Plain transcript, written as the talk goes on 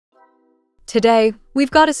Today,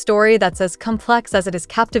 we've got a story that's as complex as it is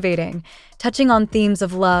captivating, touching on themes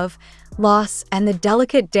of love, loss, and the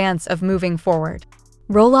delicate dance of moving forward.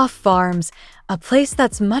 Roloff Farms, a place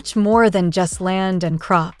that's much more than just land and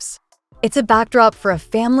crops. It's a backdrop for a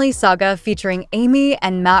family saga featuring Amy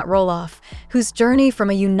and Matt Roloff, whose journey from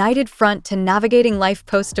a united front to navigating life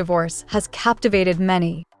post-divorce has captivated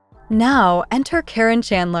many. Now, enter Caryn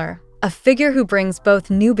Chandler, a figure who brings both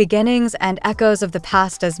new beginnings and echoes of the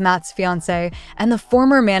past as Matt's fiancée and the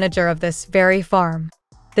former manager of this very farm.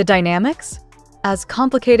 The dynamics? As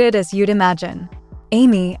complicated as you'd imagine.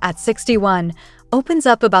 Amy, at 61, opens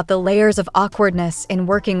up about the layers of awkwardness in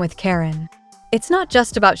working with Caryn. It's not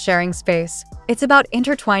just about sharing space, it's about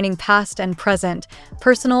intertwining past and present,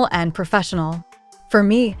 personal and professional. For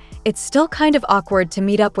me, it's still kind of awkward to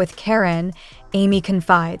meet up with Caryn, Amy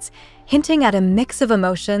confides, hinting at a mix of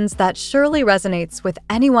emotions that surely resonates with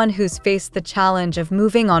anyone who's faced the challenge of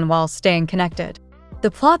moving on while staying connected.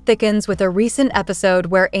 The plot thickens with a recent episode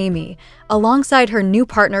where Amy, alongside her new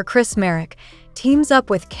partner Chris Merrick, teams up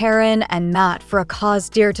with Caryn and Matt for a cause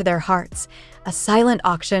dear to their hearts, a silent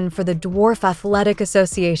auction for the Dwarf Athletic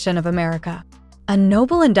Association of America. A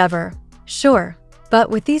noble endeavor, sure, but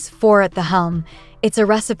with these four at the helm, it's a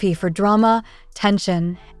recipe for drama,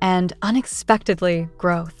 tension, and unexpectedly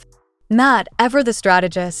growth. Matt, ever the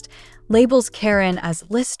strategist, labels Caryn as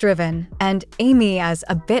list-driven and Amy as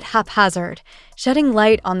a bit haphazard, shedding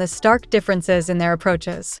light on the stark differences in their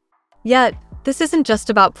approaches. Yet, this isn't just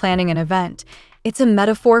about planning an event, it's a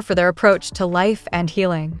metaphor for their approach to life and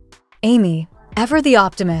healing. Amy, ever the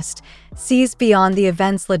optimist, sees beyond the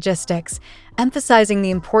event's logistics, emphasizing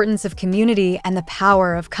the importance of community and the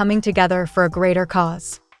power of coming together for a greater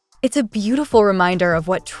cause. It's a beautiful reminder of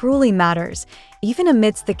what truly matters, even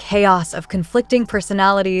amidst the chaos of conflicting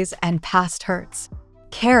personalities and past hurts.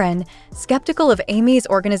 Caryn, skeptical of Amy's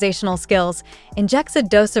organizational skills, injects a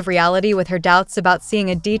dose of reality with her doubts about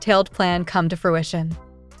seeing a detailed plan come to fruition.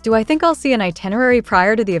 Do I think I'll see an itinerary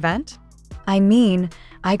prior to the event? I mean,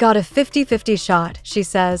 I got a 50-50 shot, she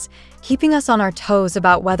says, keeping us on our toes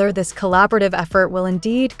about whether this collaborative effort will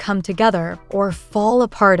indeed come together or fall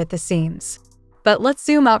apart at the seams. But let's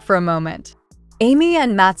zoom out for a moment. Amy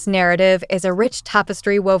and Matt's narrative is a rich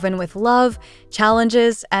tapestry woven with love,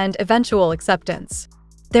 challenges, and eventual acceptance.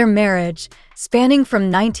 Their marriage, spanning from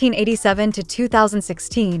 1987 to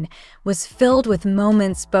 2016, was filled with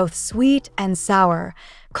moments both sweet and sour,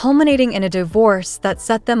 culminating in a divorce that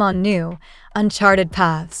set them on new, uncharted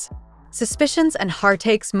paths. Suspicions and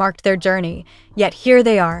heartaches marked their journey, yet here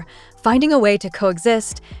they are, finding a way to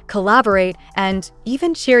coexist, collaborate, and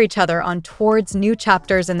even cheer each other on towards new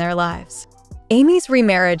chapters in their lives. Amy's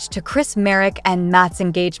remarriage to Chris Merrick and Matt's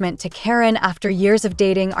engagement to Caryn after years of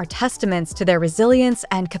dating are testaments to their resilience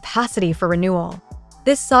and capacity for renewal.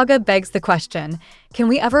 This saga begs the question, can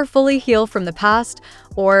we ever fully heal from the past,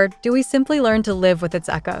 or do we simply learn to live with its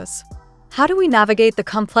echoes? How do we navigate the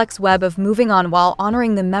complex web of moving on while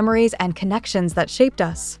honoring the memories and connections that shaped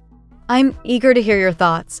us? I'm eager to hear your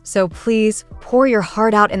thoughts, so please pour your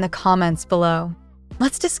heart out in the comments below.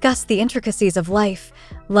 Let's discuss the intricacies of life,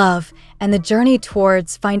 love, and the journey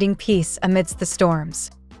towards finding peace amidst the storms.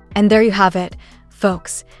 And there you have it,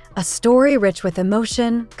 folks, a story rich with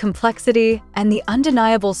emotion, complexity, and the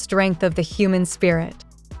undeniable strength of the human spirit.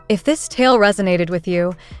 If this tale resonated with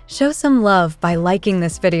you, show some love by liking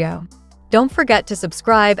this video. Don't forget to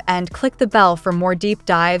subscribe and click the bell for more deep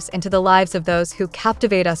dives into the lives of those who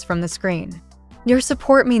captivate us from the screen. Your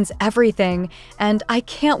support means everything, and I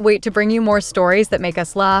can't wait to bring you more stories that make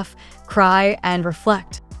us laugh, cry, and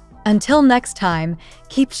reflect. Until next time,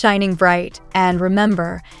 keep shining bright, and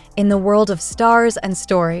remember, in the world of stars and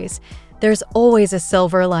stories, there's always a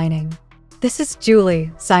silver lining. This is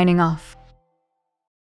Julie, signing off.